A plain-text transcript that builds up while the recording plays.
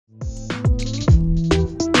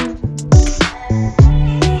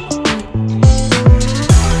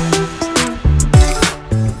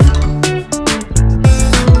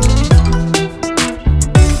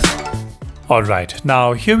Alright,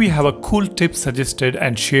 now here we have a cool tip suggested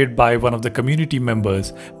and shared by one of the community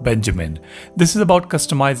members, Benjamin. This is about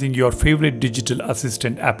customizing your favorite digital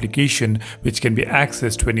assistant application which can be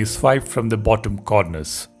accessed when you swipe from the bottom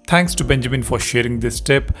corners. Thanks to Benjamin for sharing this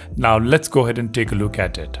tip. Now let's go ahead and take a look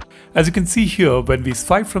at it. As you can see here, when we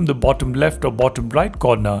swipe from the bottom left or bottom right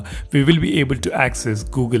corner, we will be able to access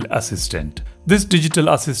Google Assistant. This digital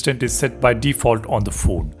assistant is set by default on the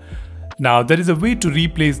phone. Now there is a way to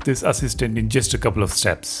replace this assistant in just a couple of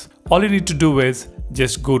steps. All you need to do is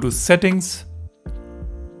just go to Settings,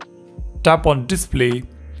 tap on Display,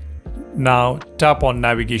 now tap on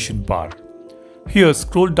Navigation bar. Here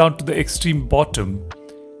scroll down to the extreme bottom.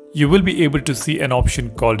 You will be able to see an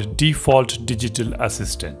option called Default Digital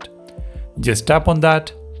Assistant. Just tap on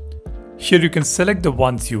that. Here you can select the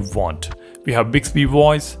ones you want. We have Bixby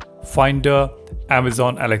Voice, Finder,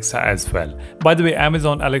 Amazon Alexa as well. By the way,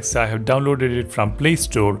 Amazon Alexa, I have downloaded it from Play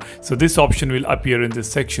Store, so this option will appear in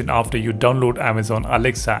this section after you download Amazon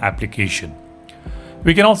Alexa application.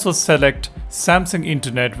 We can also select Samsung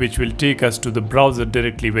Internet, which will take us to the browser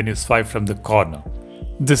directly when you swipe from the corner.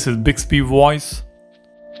 This is Bixby Voice.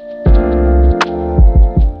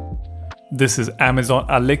 This is Amazon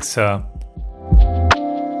Alexa.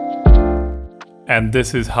 And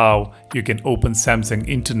this is how you can open Samsung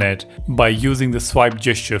Internet by using the swipe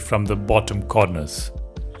gesture from the bottom corners.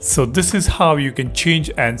 So this is how you can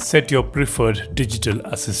change and set your preferred digital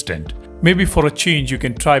assistant. Maybe for a change you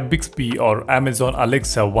can try Bixby or Amazon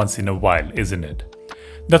Alexa once in a while, isn't it?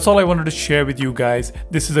 That's all I wanted to share with you guys.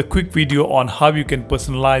 This is a quick video on how you can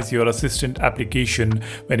personalize your assistant application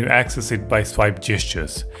when you access it by swipe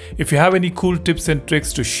gestures. If you have any cool tips and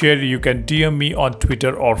tricks to share, you can DM me on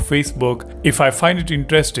Twitter or Facebook. If I find it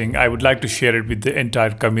interesting, I would like to share it with the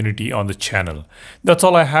entire community on the channel. That's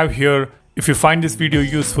all I have here. If you find this video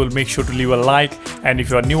useful, make sure to leave a like, and if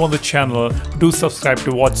you are new on the channel, do subscribe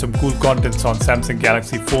to watch some cool contents on Samsung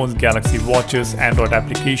Galaxy phones, Galaxy watches, Android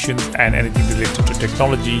applications, and anything related to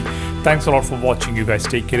technology. Thanks a lot for watching. You guys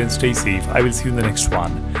take care and stay safe. I will see you in the next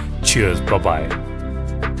one. Cheers. Bye-bye.